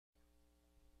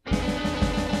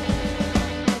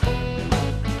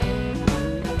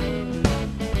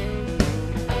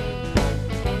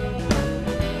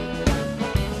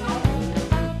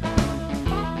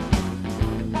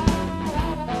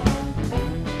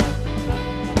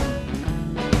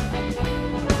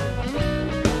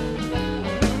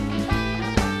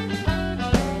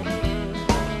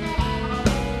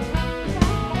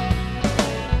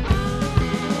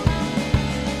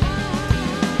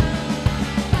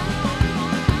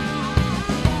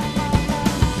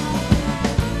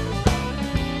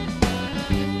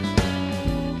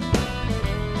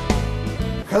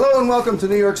and welcome to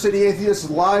New York City Atheists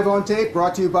Live on Tape,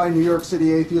 brought to you by New York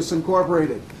City Atheists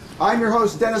Incorporated. I'm your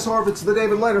host, Dennis Horvitz, the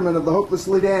David Letterman of the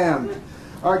Hopelessly Damned.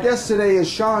 Our guest today is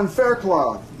Sean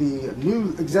Faircloth, the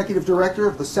new Executive Director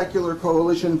of the Secular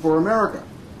Coalition for America.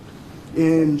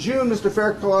 In June, Mr.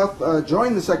 Faircloth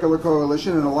joined the Secular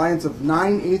Coalition, an alliance of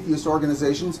 9 atheist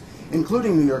organizations,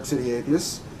 including New York City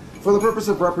Atheists, for the purpose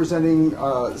of representing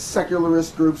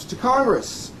secularist groups to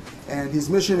Congress. And his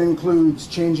mission includes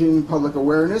changing public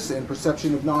awareness and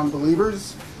perception of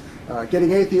non-believers,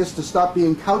 getting atheists to stop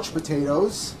being couch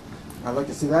potatoes. I'd like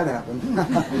to see that happen.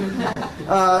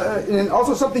 And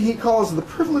also something he calls the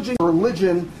privileging of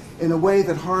religion in a way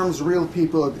that harms real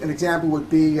people. An example would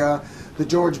be the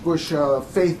George Bush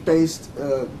faith-based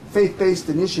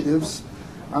initiatives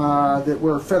that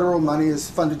where federal money is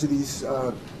funded to these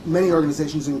many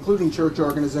organizations, including church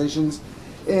organizations.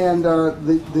 And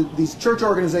these church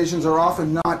organizations are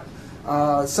often not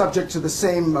subject to the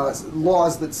same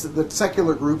laws that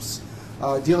secular groups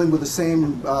dealing with the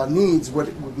same needs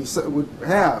would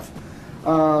have.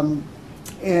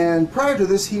 And prior to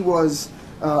this, he was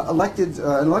elected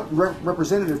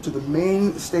representative to the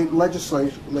Maine state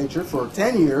legislature for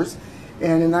 10 years,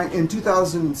 and in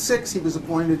 2006 he was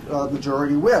appointed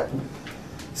majority whip.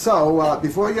 So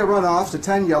before you run off to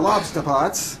 10 your lobster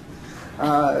pots,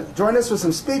 join us with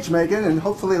some speech making and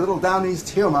hopefully a little down east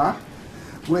humor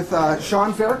with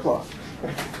Sean Faircloth.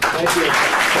 Thank you.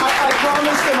 I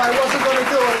promised him I wasn't going to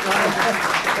do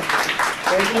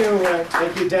it.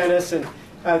 Thank you, Dennis, and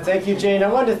thank you, Jane. I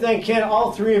wanted to thank Ken,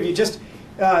 all three of you.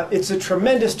 It's a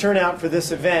tremendous turnout for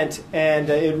this event, and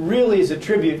it really is a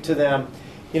tribute to them.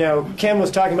 You know, Ken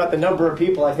was talking about the number of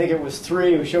people. I think it was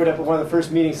 3 who showed up at one of the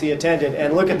first meetings he attended.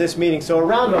 And look at this meeting. So a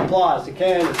round of applause to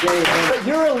Ken and Jane. But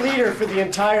you're a leader for the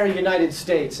entire United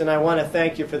States, and I want to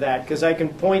thank you for that, because I can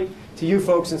point to you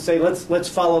folks and say, let's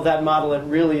follow that model. It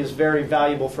really is very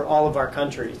valuable for all of our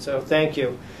country. So thank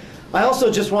you. I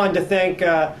also just wanted to thank,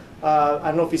 I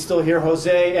don't know if he's still here,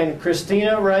 Jose and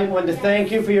Christina, right? Wanted to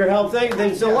thank you for your help.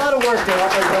 There's a lot of work to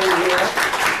help everybody here.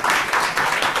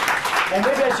 And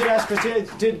maybe I should ask Christina,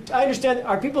 I understand,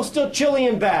 are people still chilly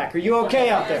in back? Are you okay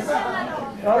out there?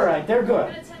 All right, they're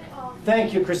good.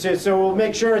 Thank you, Christina. So we'll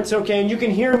make sure it's okay. And you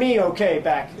can hear me okay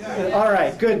back. All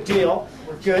right, good deal.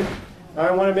 Good.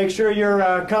 I want to make sure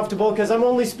you're comfortable, because I'm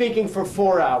only speaking for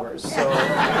 4 hours. So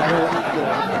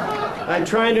I've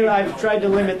tried to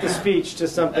limit the speech to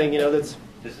something, that's...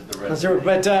 This is the rest.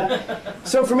 But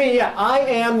so for me, yeah, I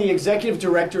am the executive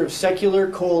director of Secular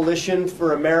Coalition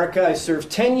for America. I served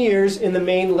 10 years in the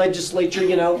Maine legislature,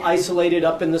 isolated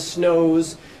up in the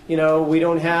snows. We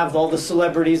don't have all the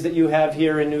celebrities that you have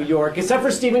here in New York, except for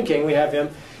Stephen King. We have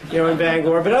him, in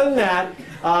Bangor. But other than that,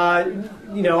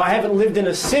 I haven't lived in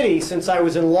a city since I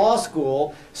was in law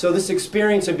school. So this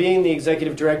experience of being the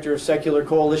executive director of Secular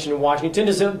Coalition in Washington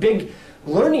is a big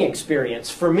learning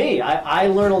experience for me. I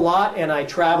learn a lot, and I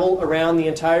travel around the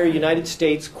entire United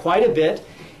States quite a bit.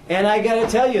 And I got to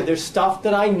tell you, there's stuff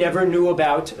that I never knew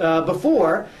about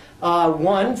before.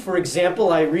 One, for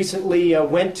example, I recently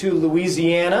went to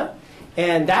Louisiana,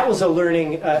 and that was a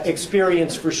learning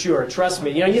experience for sure. Trust me.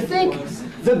 You think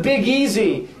the Big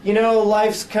Easy,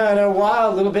 life's kind of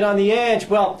wild, a little bit on the edge.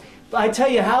 Well, I tell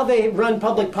you, how they run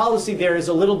public policy there is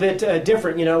a little bit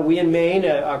different. We in Maine,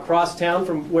 across town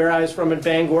from where I was from in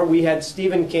Bangor, we had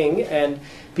Stephen King, and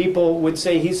people would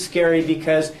say he's scary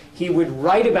because he would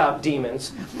write about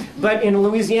demons. But in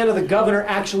Louisiana, the governor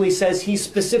actually says he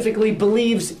specifically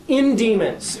believes in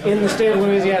demons in the state of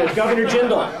Louisiana. Governor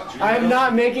Jindal. I am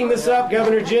not making this up,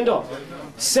 Governor Jindal.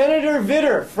 Senator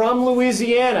Vitter from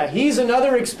Louisiana, he's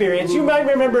another experience. You might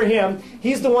remember him.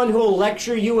 He's the one who will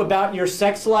lecture you about your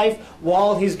sex life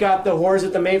while he's got the whores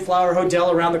at the Mayflower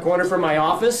Hotel around the corner from my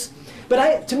office.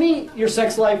 But to me, your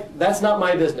sex life, that's not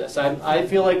my business. I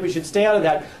feel like we should stay out of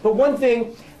that. But one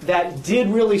thing that did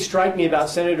really strike me about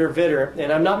Senator Vitter,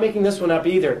 and I'm not making this one up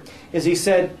either, is he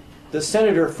said, the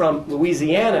senator from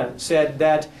Louisiana said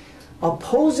that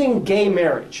opposing gay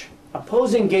marriage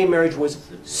was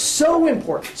so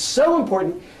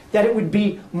important that it would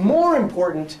be more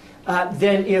important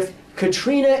than if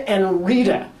Katrina and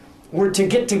Rita were to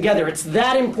get together. It's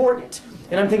that important.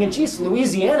 And I'm thinking, geez,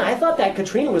 Louisiana, I thought that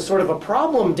Katrina was sort of a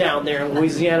problem down there in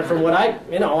Louisiana from what I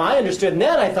understood. And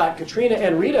then I thought Katrina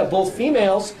and Rita, both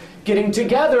females, getting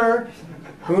together,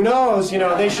 who knows,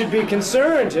 they should be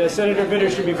concerned. Senator Vitter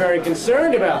should be very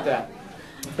concerned about that.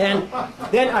 And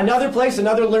then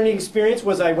another learning experience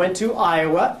was I went to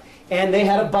Iowa, and they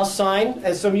had a bus sign,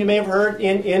 as some of you may have heard,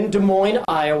 in Des Moines,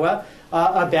 Iowa,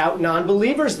 about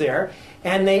non-believers there.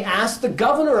 And they asked the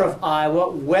governor of Iowa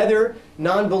whether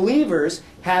non-believers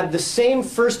had the same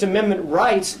First Amendment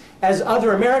rights as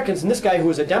other Americans. And this guy, who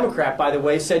was a Democrat, by the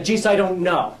way, said, geez, I don't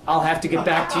know. I'll have to get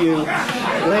back to you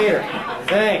later.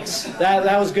 Thanks.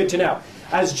 That was good to know.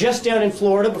 I was just down in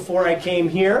Florida before I came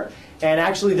here. And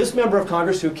actually, this member of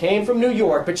Congress, who came from New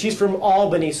York, but she's from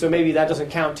Albany, so maybe that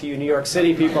doesn't count to you New York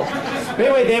City people. But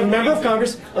anyway, they have a member of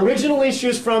Congress. Originally, she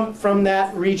was from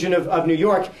that region of New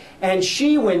York. And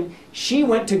she went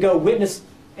to go witness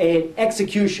an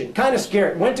execution. Kind of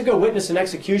scared. Went to go witness an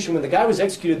execution. When the guy was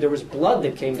executed, there was blood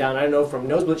that came down. I don't know from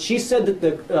nosebleed. She said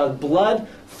that the blood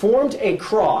formed a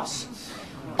cross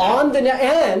on the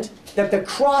end, that the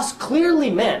cross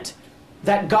clearly meant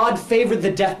that God favored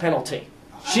the death penalty.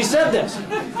 She said this.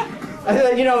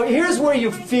 You know, here's where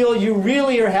you feel you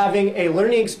really are having a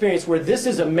learning experience, where this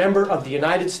is a member of the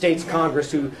United States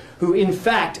Congress who in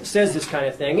fact says this kind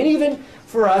of thing. And even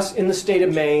for us in the state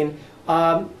of Maine,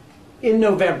 in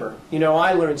November, you know,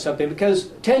 I learned something, because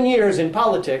 10 years in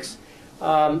politics,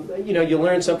 you know, you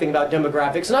learn something about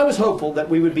demographics. And I was hopeful that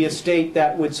we would be a state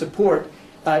that would support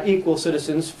equal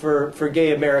citizens for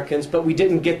gay Americans, but we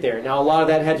didn't get there. Now, a lot of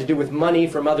that had to do with money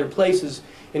from other places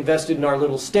invested in our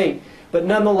little state. But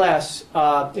nonetheless,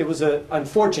 it was an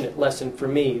unfortunate lesson for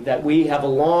me that we have a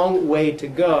long way to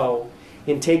go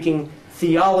in taking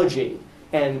theology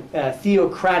and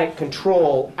theocratic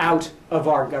control out of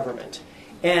our government.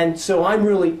 And so I'm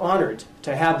really honored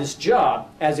to have this job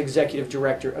as Executive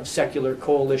Director of Secular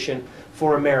Coalition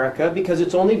for America, because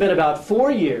it's only been about 4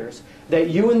 years that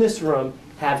you in this room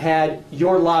have had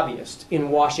your lobbyist in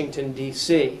Washington,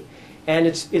 D.C. And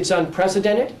it's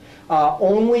unprecedented.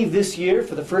 Only this year,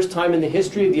 for the first time in the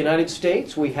history of the United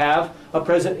States, we have a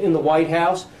president in the White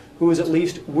House who is at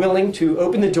least willing to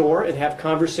open the door and have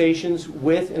conversations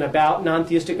with and about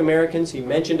non-theistic Americans. He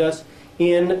mentioned us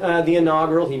in the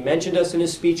inaugural. He mentioned us in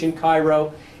his speech in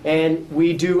Cairo. And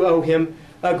we do owe him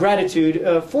gratitude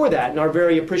for that and are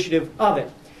very appreciative of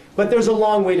it. But there's a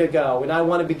long way to go. And I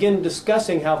want to begin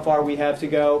discussing how far we have to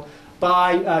go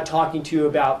by talking to you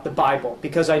about the Bible,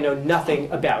 because I know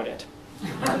nothing about it.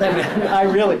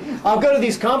 I'll go to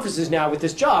these conferences now with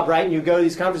this job, right? And you go to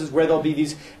these conferences where there'll be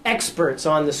these experts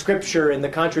on the Scripture and the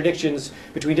contradictions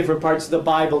between different parts of the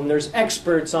Bible, and there's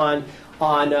experts on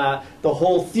the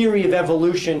whole theory of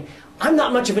evolution. I'm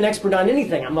not much of an expert on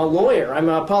anything. I'm a lawyer. I'm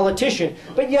a politician.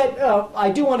 But yet, I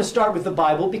do want to start with the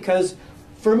Bible, because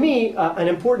for me, an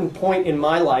important point in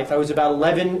my life, I was about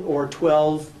 11 or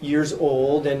 12 years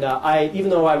old, and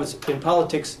even though I was in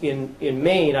politics in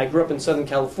Maine, I grew up in Southern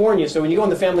California, so when you go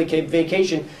on the family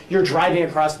vacation, you're driving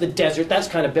across the desert. That's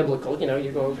kind of biblical, you know,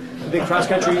 you go a big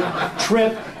cross-country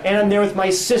trip, and I'm there with my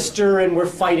sister, and we're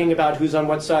fighting about who's on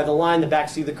what side of the line, the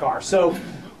backseat of the car. So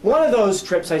one of those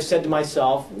trips, I said to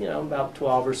myself, you know, about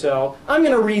 12 or so, I'm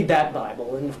going to read that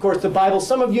Bible. And of course, the Bible,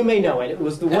 some of you may know it. It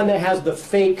was the one that has the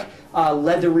fake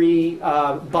leathery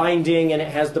binding, and it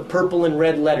has the purple and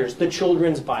red letters, the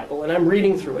children's Bible. And I'm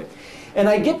reading through it. And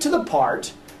I get to the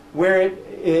part where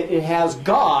it has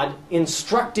God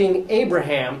instructing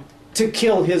Abraham to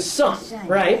kill his son,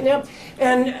 right? Now,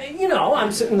 and, you know, I'm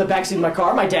sitting in the backseat of my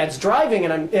car, my dad's driving,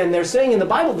 and they're saying in the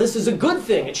Bible, this is a good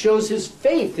thing. It shows his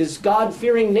faith, his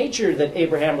God-fearing nature that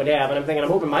Abraham would have. And I'm thinking, I'm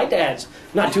hoping my dad's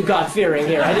not too God-fearing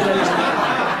here. I didn't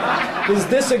understand. Is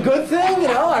this a good thing? You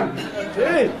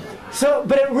know,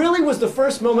 but it really was the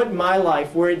first moment in my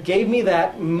life where it gave me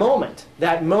that moment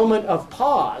of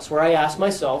pause, where I asked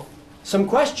myself some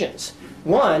questions.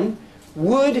 One,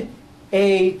 would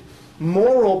a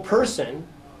moral person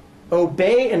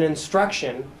obey an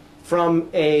instruction from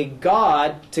a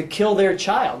God to kill their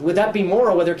child? Would that be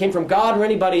moral, whether it came from God or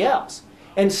anybody else?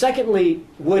 And secondly,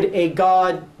 would a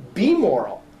God be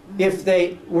moral if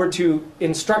they were to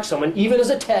instruct someone, even as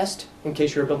a test, in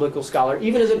case you're a biblical scholar,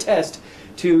 even as a test,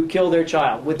 to kill their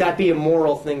child? Would that be a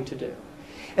moral thing to do?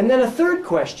 And then a third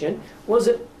question was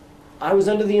that I was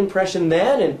under the impression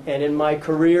then, and in my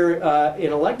career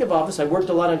in elective office, I worked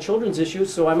a lot on children's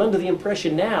issues, so I'm under the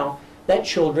impression now that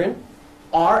children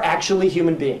are actually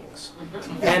human beings.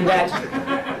 And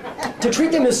that to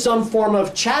treat them as some form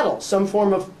of chattel, some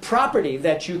form of property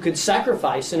that you could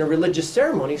sacrifice in a religious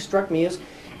ceremony, struck me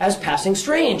as passing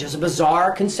strange, as a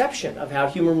bizarre conception of how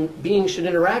human beings should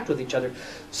interact with each other.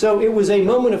 So it was a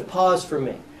moment of pause for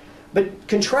me. But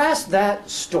contrast that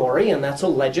story, and that's a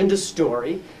legend, a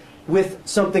story, with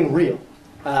something real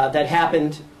that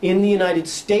happened in the United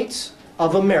States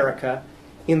of America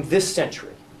in this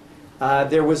century.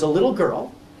 There was a little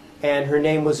girl, and her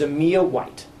name was Amia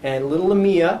White. And little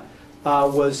Amia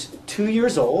was 2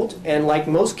 years old, and like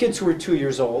most kids who were 2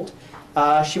 years old,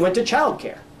 she went to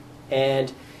childcare.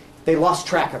 and they lost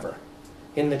track of her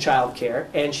in the child care,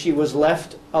 and she was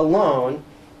left alone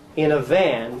in a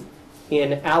van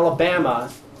in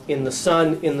Alabama in the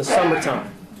sun in the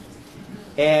summertime.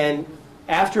 And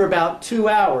after about 2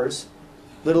 hours,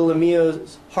 little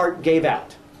Amia's heart gave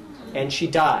out, and she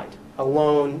died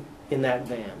alone in that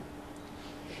van.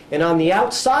 And on the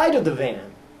outside of the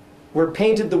van were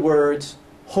painted the words,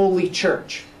 Holy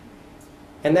Church.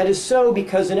 And that is so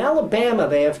because in Alabama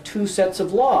they have two sets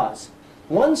of laws.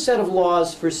 One set of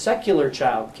laws for secular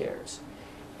child cares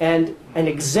and an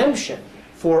exemption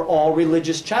for all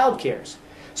religious child cares.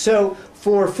 So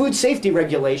for food safety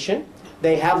regulation,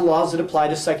 they have laws that apply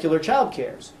to secular child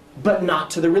cares, but not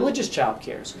to the religious child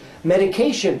cares.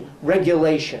 Medication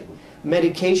regulation,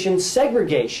 medication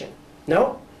segregation.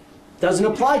 No, doesn't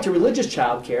apply to religious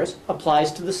child cares,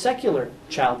 applies to the secular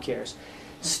child cares.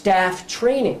 Staff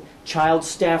training,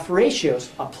 child-staff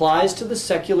ratios, applies to the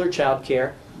secular child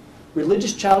care.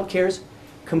 Religious child cares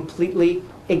completely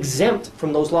exempt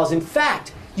from those laws. In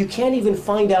fact, you can't even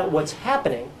find out what's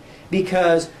happening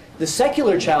because the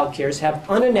secular child cares have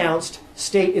unannounced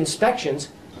state inspections.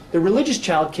 The religious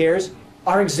child cares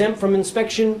are exempt from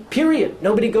inspection, period.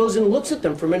 Nobody goes and looks at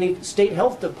them from any state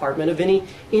health department of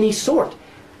any sort.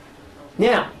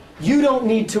 Now, you don't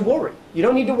need to worry. You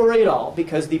don't need to worry at all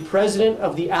because the president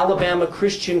of the Alabama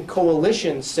Christian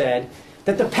Coalition said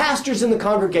that the pastors in the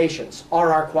congregations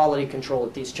are our quality control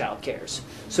at these child cares.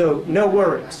 So no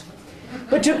worries.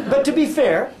 But to be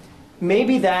fair,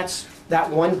 maybe that's that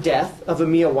one death of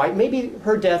Amia White. Maybe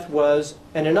her death was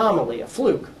an anomaly, a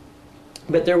fluke.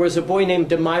 But there was a boy named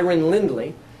Demyron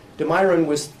Lindley. Demyron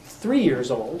was 3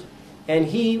 years old, and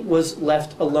he was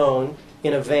left alone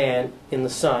in a van in the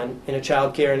sun in a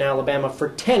child care in Alabama for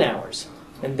 10 hours.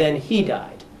 And then he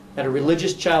died at a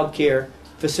religious child care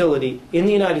facility in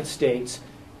the United States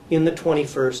in the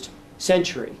 21st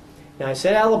century. Now I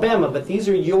said Alabama, but these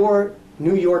are your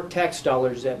New York tax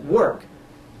dollars at work.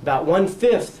 About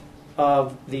 1/5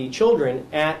 of the children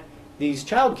at these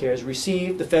child cares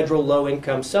receive the federal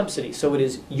low-income subsidy. So it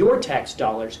is your tax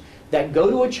dollars that go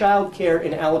to a child care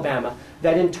in Alabama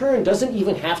that in turn doesn't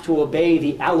even have to obey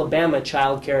the Alabama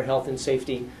child care health and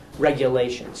safety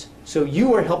regulations. So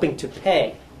you are helping to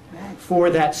pay for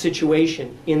that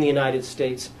situation in the United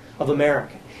States of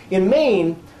America. In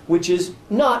Maine, which is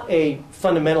not a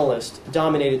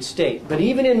fundamentalist-dominated state, but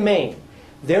even in Maine,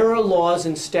 there are laws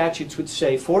and statutes which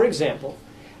say, for example,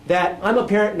 that I'm a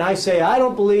parent and I say I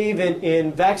don't believe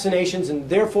in vaccinations and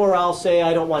therefore I'll say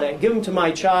I don't want to give them to my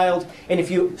child. And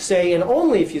if you say, and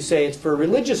only if you say it's for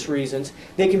religious reasons,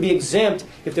 they can be exempt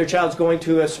if their child's going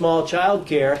to a small child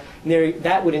care. And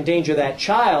that would endanger that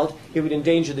child. It would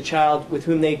endanger the child with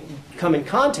whom they come in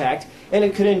contact. And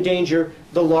it could endanger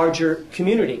the larger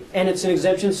community. And it's an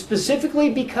exemption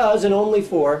specifically because and only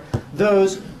for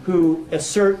those who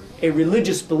assert a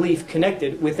religious belief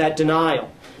connected with that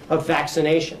denial of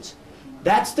vaccinations.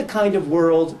 That's the kind of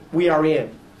world we are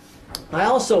in. I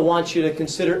also want you to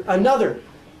consider another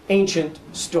ancient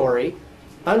story.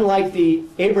 Unlike the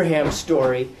Abraham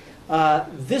story,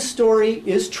 this story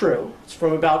is true. It's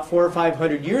from about 400 or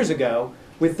 500 years ago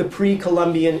with the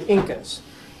pre-Columbian Incas.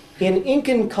 In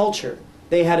Incan culture,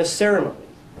 they had a ceremony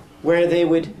where they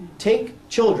would take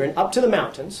children up to the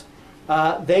mountains.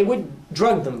 They would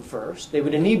drug them first, they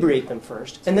would inebriate them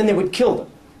first, and then they would kill them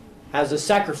as a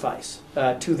sacrifice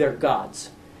to their gods.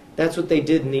 That's what they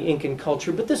did in the Incan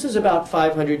culture, but this is about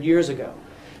 500 years ago.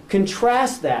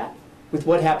 Contrast that with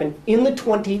what happened in the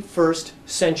 21st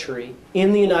century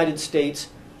in the United States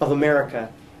of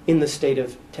America, in the state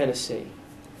of Tennessee.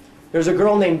 There's a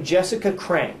girl named Jessica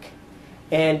Crank,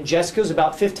 and Jessica's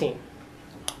about 15,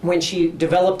 when she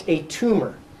developed a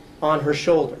tumor on her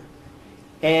shoulder.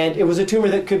 And it was a tumor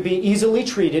that could be easily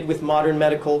treated with modern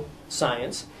medical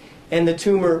science, and the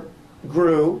tumor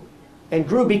grew and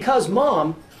grew because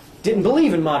Mom didn't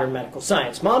believe in modern medical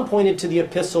science. Mom pointed to the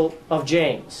Epistle of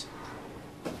James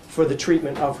for the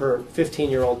treatment of her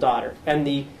 15-year-old daughter. And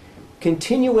the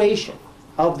continuation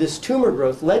of this tumor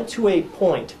growth led to a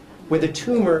point where the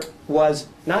tumor was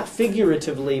not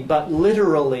figuratively but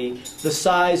literally the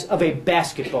size of a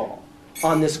basketball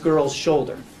on this girl's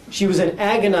shoulder. She was in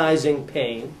agonizing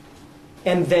pain,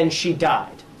 and then she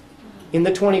died in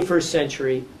the 21st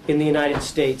century in the United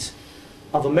States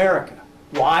of America.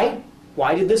 Why?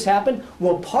 Why did this happen?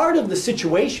 Well, part of the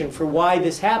situation for why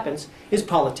this happens is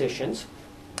politicians,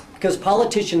 because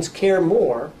politicians care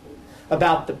more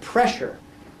about the pressure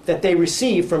that they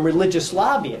receive from religious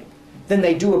lobbying than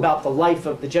they do about the life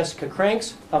of the Jessica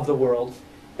Cranks of the world,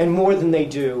 and more than they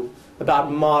do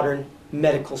about modern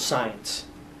medical science.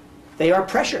 They are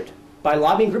pressured by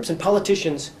lobbying groups, and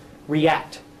politicians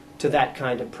react to that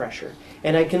kind of pressure.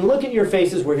 And I can look at your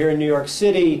faces, we're here in New York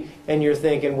City, and you're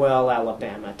thinking, well,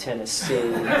 Alabama,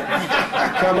 Tennessee,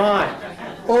 come on.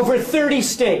 Over 30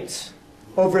 states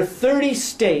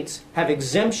have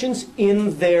exemptions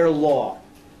in their law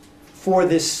for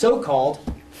this so-called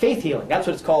faith healing. That's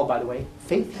what it's called, by the way,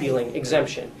 faith healing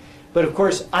exemption. But of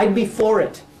course, I'd be for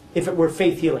it if it were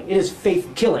faith healing. It is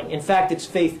faith killing. In fact, it's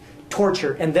faith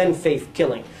torture and then faith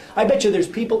killing. I bet you there's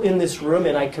people in this room,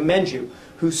 and I commend you,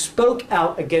 who spoke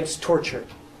out against torture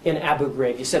in Abu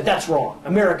Ghraib. You said, that's wrong.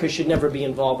 America should never be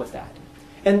involved with that.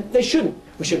 And they shouldn't.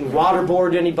 We shouldn't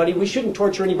waterboard anybody. We shouldn't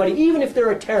torture anybody. Even if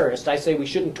they're a terrorist, I say we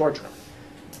shouldn't torture them.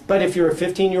 But if you're a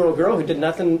 15-year-old girl who did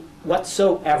nothing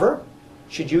whatsoever,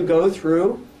 should you go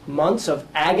through months of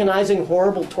agonizing,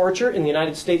 horrible torture in the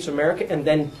United States of America and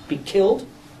then be killed?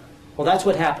 Well, that's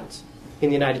what happens in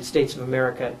the United States of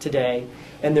America today.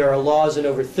 And there are laws in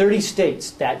over 30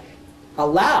 states that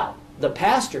allow the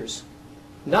pastors,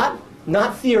 not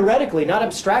theoretically, not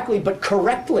abstractly, but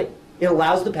correctly, it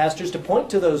allows the pastors to point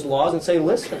to those laws and say,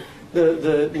 listen,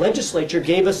 the legislature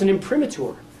gave us an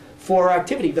imprimatur for our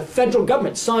activity. The federal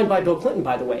government, signed by Bill Clinton,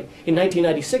 by the way, in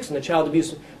 1996 in the Child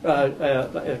Abuse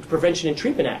Prevention and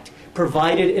Treatment Act,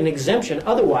 provided an exemption.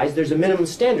 Otherwise, there's a minimum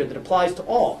standard that applies to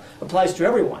all, applies to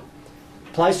everyone.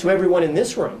 Applies to everyone in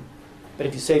this room. But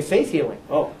if you say faith healing,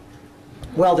 oh,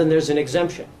 well, then there's an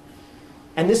exemption.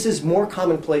 And this is more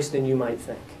commonplace than you might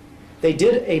think. They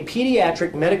did a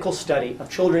pediatric medical study of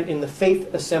children in the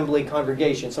Faith Assembly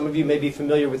congregation. Some of you may be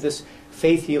familiar with this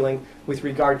faith healing with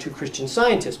regard to Christian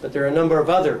Scientists, but there are a number of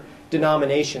other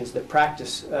denominations that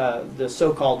practice the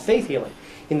so-called faith healing.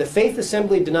 In the Faith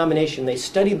Assembly denomination, they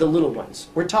studied the little ones.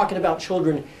 We're talking about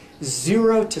children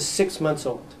 0 to 6 months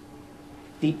old.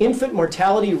 The infant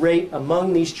mortality rate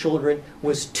among these children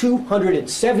was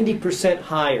 270%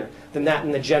 higher than that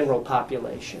in the general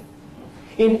population.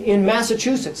 In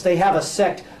Massachusetts, they have a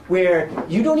sect where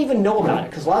you don't even know about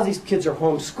it because a lot of these kids are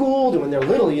homeschooled, and when they're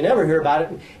little, you never hear about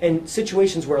it, and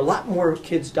situations where a lot more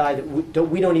kids die that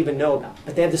we don't even know about.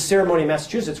 But they have this ceremony in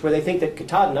Massachusetts where they think that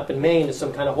Katahdin up in Maine is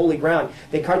some kind of holy ground.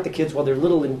 They cart the kids while they're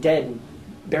little and dead and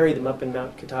bury them up in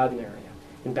Mount Katahdin area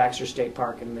in Baxter State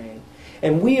Park in Maine.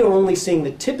 And we are only seeing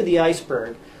the tip of the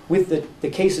iceberg with the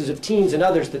cases of teens and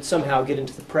others that somehow get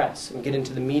into the press and get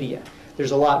into the media.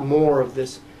 There's a lot more of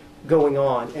this going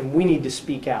on, and we need to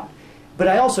speak out. But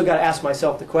I also got to ask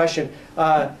myself the question,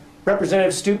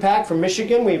 Representative Stupak from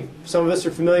Michigan, some of us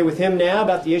are familiar with him now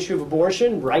about the issue of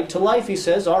abortion. Right to life, he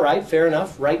says. All right, fair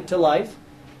enough, right to life.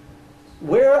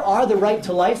 Where are the right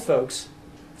to life folks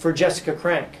for Jessica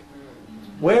Crank?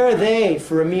 Where are they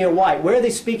for Amia White? Where are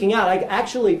they speaking out?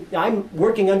 I'm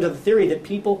working under the theory that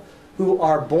people who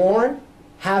are born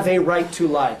have a right to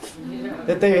life,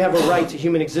 that they have a right to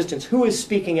human existence. Who is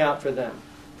speaking out for them?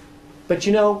 But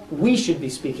you know, we should be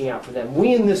speaking out for them.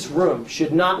 We in this room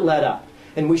should not let up,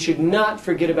 and we should not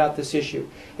forget about this issue.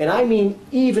 And I mean,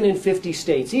 even in 50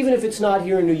 states, even if it's not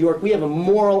here in New York, we have a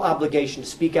moral obligation to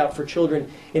speak out for children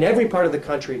in every part of the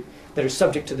country that are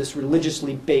subject to this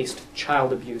religiously based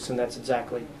child abuse, and that's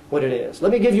exactly what it is.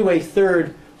 Let me give you a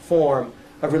third form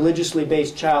of religiously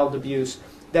based child abuse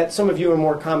that some of you are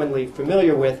more commonly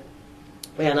familiar with,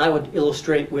 and I would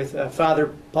illustrate with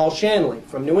Father Paul Shanley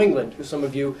from New England, who some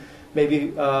of you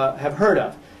maybe have heard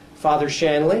of. Father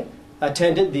Shanley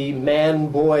attended the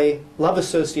Man-Boy Love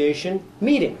Association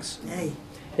meetings. Hey.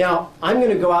 Now, I'm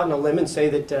going to go out on a limb and say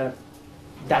that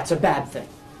that's a bad thing.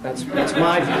 That's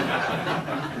my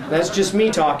view. That's just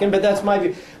me talking, but that's my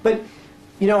view. But,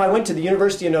 you know, I went to the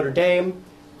University of Notre Dame.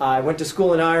 I went to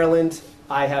school in Ireland.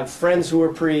 I have friends who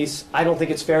are priests. I don't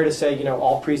think it's fair to say, you know,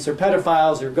 all priests are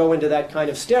pedophiles or go into that kind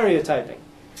of stereotyping.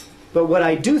 But what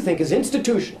I do think is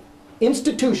institutional,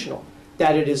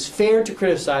 that it is fair to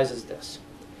criticize is this.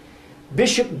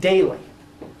 Bishop Daly,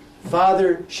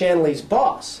 Father Shanley's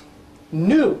boss,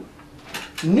 knew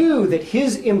that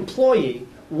his employee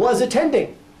was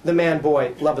attending the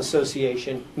Man-Boy Love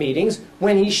Association meetings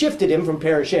when he shifted him from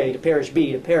parish A to parish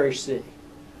B to parish C.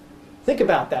 Think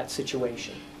about that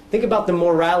situation. Think about the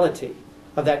morality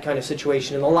of that kind of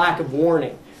situation and the lack of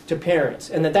warning to parents,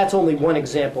 and that's only one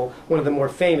example, one of the more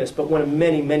famous, but one of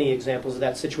many, many examples of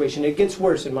that situation. It gets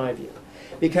worse in my view,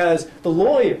 because the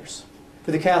lawyers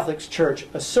for the Catholic Church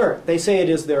assert, they say it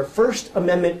is their First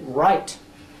Amendment right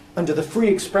under the Free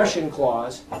Expression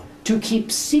Clause to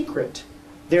keep secret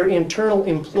their internal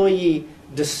employee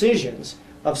decisions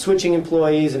of switching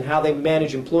employees and how they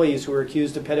manage employees who are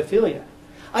accused of pedophilia.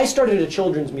 I started a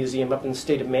children's museum up in the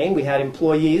state of Maine. We had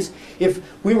employees. If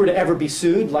we were to ever be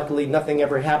sued, luckily nothing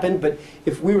ever happened, but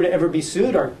if we were to ever be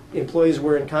sued, our employees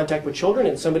were in contact with children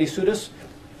and somebody sued us,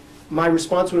 my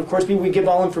response would, of course, be we give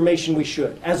all information we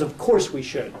should, as of course we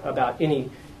should, about any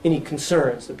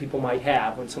concerns that people might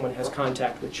have when someone has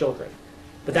contact with children.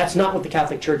 But that's not what the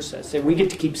Catholic Church says. We get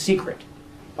to keep secret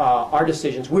our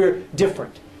decisions. We're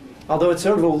different. Although it's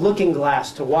sort of a looking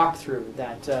glass to walk through,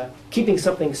 that keeping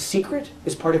something secret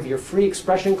is part of your free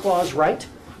expression clause right.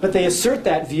 But they assert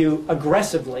that view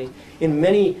aggressively in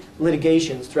many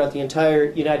litigations throughout the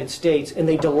entire United States, and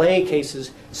they delay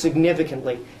cases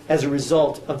significantly as a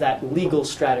result of that legal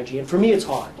strategy. And for me, it's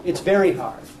hard. It's very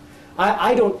hard.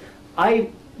 I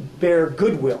bear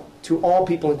goodwill to all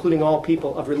people, including all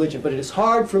people of religion, but it is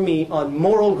hard for me on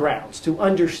moral grounds to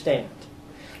understand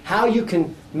how you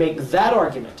can make that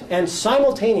argument and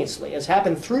simultaneously, as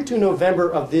happened through to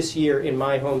November of this year in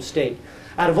my home state,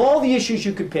 out of all the issues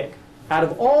you could pick,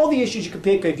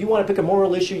 if you want to pick a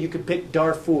moral issue, you could pick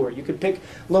Darfur. You could pick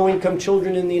low-income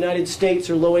children in the United States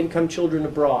or low-income children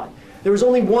abroad. There was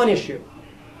only one issue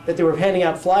that they were handing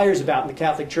out flyers about in the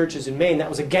Catholic churches in Maine. That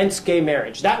was against gay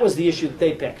marriage. That was the issue that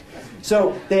they picked.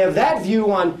 So they have that view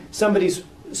on somebody's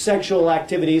sexual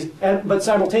activities, but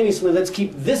simultaneously, let's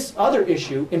keep this other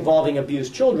issue involving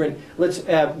abused children, let's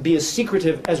be as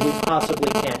secretive as we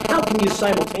possibly can. How can you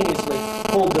simultaneously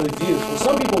hold those views? Well,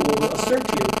 some people will assert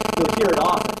to you, you'll hear it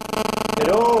often, that,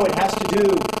 oh, it has to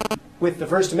do with the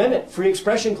First Amendment, free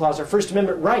expression clause, our First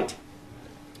Amendment right.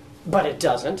 But it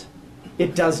doesn't.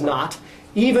 It does not.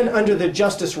 Even under the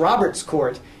Justice Roberts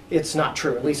Court, it's not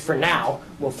true, at least for now.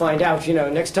 We'll find out,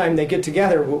 next time they get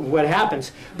together what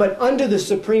happens. But under the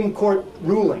Supreme Court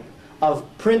ruling of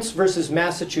Prince versus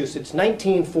Massachusetts,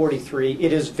 1943,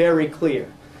 it is very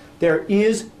clear. There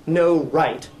is no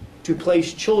right to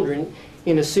place children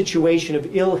in a situation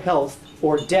of ill health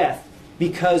or death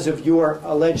because of your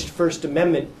alleged First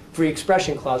Amendment free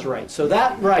expression clause right. So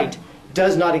that right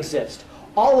does not exist.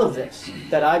 All of this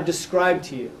that I've described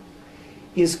to you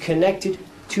is connected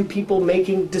to people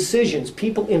making decisions,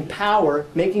 people in power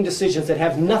making decisions that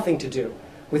have nothing to do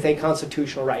with a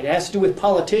constitutional right. It has to do with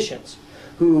politicians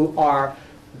who are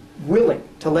willing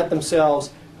to let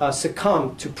themselves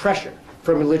succumb to pressure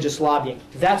from religious lobbying.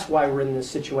 That's why we're in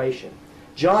this situation.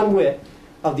 John Witt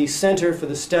of the Center for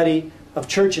the Study of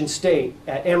Church and State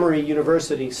at Emory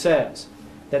University says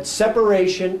that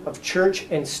separation of church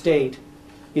and state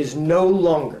is no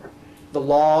longer the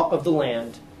law of the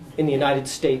land in the United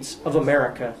States of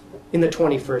America in the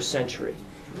 21st century.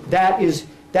 That is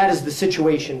the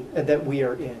situation that we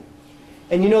are in.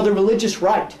 And the religious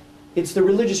right, it's the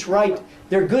religious right,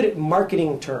 they're good at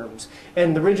marketing terms.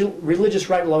 And the religious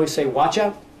right will always say, watch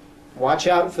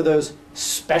out for those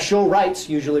special rights,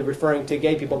 usually referring to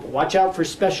gay people, but watch out for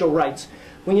special rights.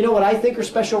 When you know what I think are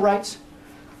special rights?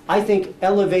 I think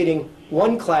elevating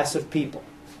one class of people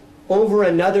over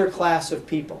another class of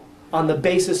people on the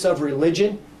basis of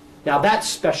religion. Now that's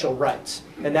special rights,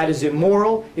 and that is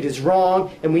immoral, it is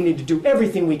wrong, and we need to do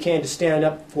everything we can to stand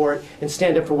up for it and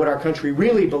stand up for what our country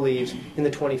really believes in the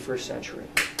 21st century.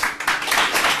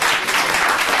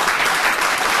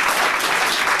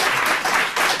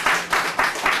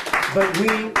 But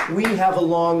we have a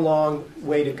long, long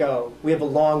way to go. We have a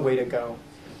long way to go.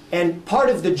 And part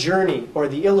of the journey, or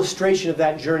the illustration of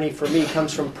that journey for me,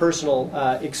 comes from personal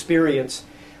experience.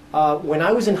 When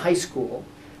I was in high school,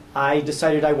 I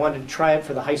decided I wanted to try it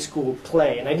for the high school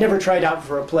play. And I'd never tried out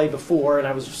for a play before, and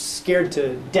I was scared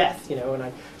to death, and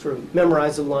I sort of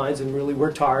memorized the lines and really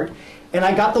worked hard. And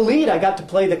I got the lead. I got to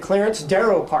play the Clarence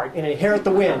Darrow part in A Hair at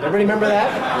the Wind. Everybody remember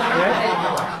that?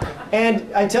 Yeah?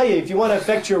 And I tell you, if you want to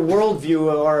affect your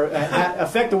worldview or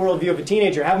affect the worldview of a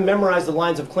teenager, have them memorize the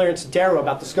lines of Clarence Darrow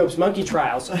about the Scopes monkey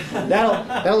trials.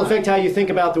 That'll affect how you think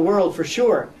about the world for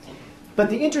sure. But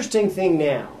the interesting thing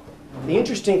now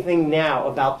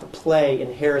about the play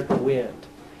In Hair at the Wind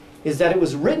is that it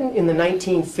was written in the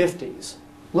 1950s,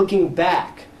 looking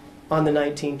back on the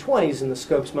 1920s in the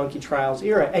Scopes monkey trials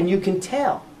era. And you can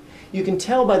tell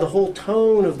by the whole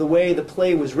tone of the way the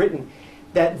play was written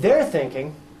that they're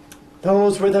thinking,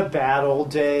 those were the bad old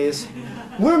days.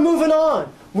 We're moving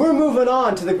on. We're moving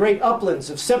on to the great uplands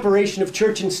of separation of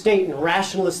church and state and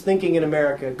rationalist thinking in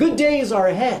America. Good days are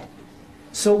ahead.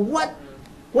 So what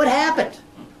happened?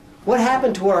 What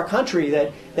happened to our country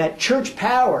that church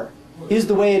power is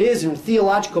the way it is and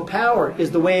theological power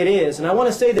is the way it is? And I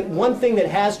want to say that one thing that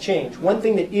has changed, one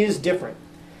thing that is different,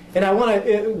 and I want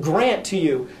to grant to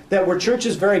you that were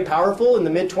churches very powerful in the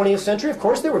mid-20th century? Of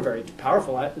course they were very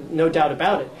powerful, no doubt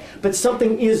about it. But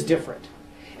something is different.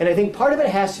 And I think part of it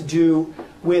has to do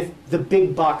with the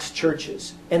big box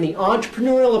churches and the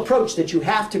entrepreneurial approach that you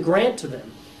have to grant to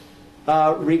them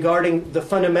regarding the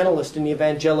fundamentalist and the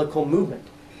evangelical movement,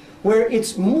 where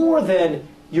it's more than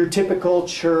your typical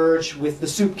church with the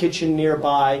soup kitchen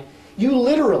nearby. You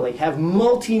literally have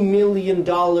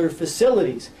multi-million-dollar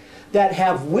facilities that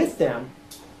have with them,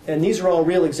 and these are all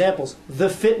real examples, the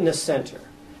fitness center,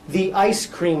 the ice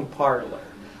cream parlor,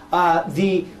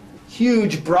 the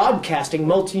huge broadcasting,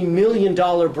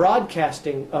 multi-million-dollar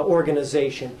broadcasting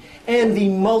organization, and the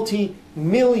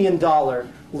multi-million-dollar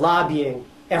lobbying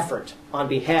effort on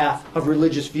behalf of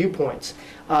religious viewpoints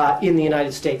in the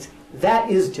United States. That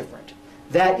is different.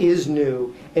 That is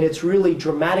new, and it's really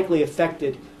dramatically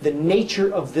affected the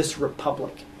nature of this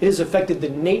republic. It has affected the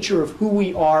nature of who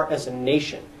we are as a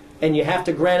nation, and you have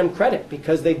to grant them credit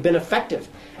because they've been effective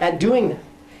at doing that.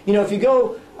 You know, if you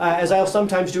go, as I'll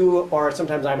sometimes do, or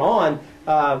sometimes I'm on,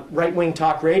 right-wing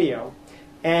talk radio,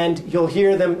 and you'll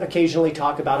hear them occasionally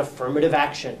talk about affirmative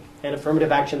action. And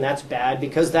affirmative action, that's bad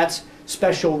because that's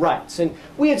special rights. And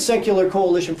we at Secular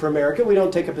Coalition for America, we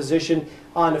don't take a position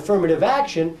on affirmative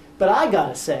action, but I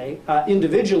gotta say,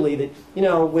 individually, that, you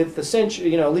know, with the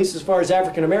century, you know, at least as far as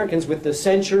African Americans, with the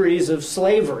centuries of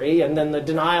slavery and then the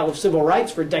denial of civil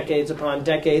rights for decades upon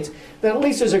decades, that at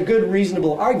least there's a good,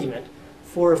 reasonable argument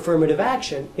for affirmative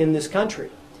action in this country,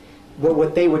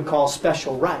 what they would call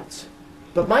special rights.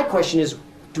 But my question is,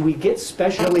 do we get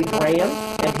special Billy Graham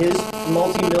and his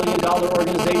multi-million-dollar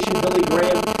organization? Billy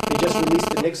Graham, they just released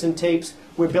the Nixon tapes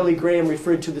where Billy Graham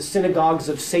referred to the synagogues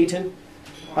of Satan,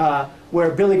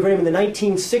 where Billy Graham in the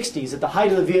 1960s, at the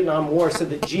height of the Vietnam War, said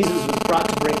that Jesus was brought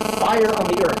to bring fire on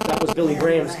the earth. That was Billy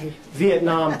Graham's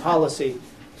Vietnam policy.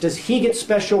 Does he get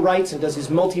special rights, and does his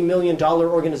multi-million-dollar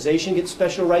organization get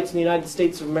special rights in the United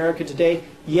States of America today?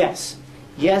 Yes.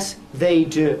 Yes, they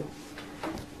do.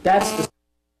 That's the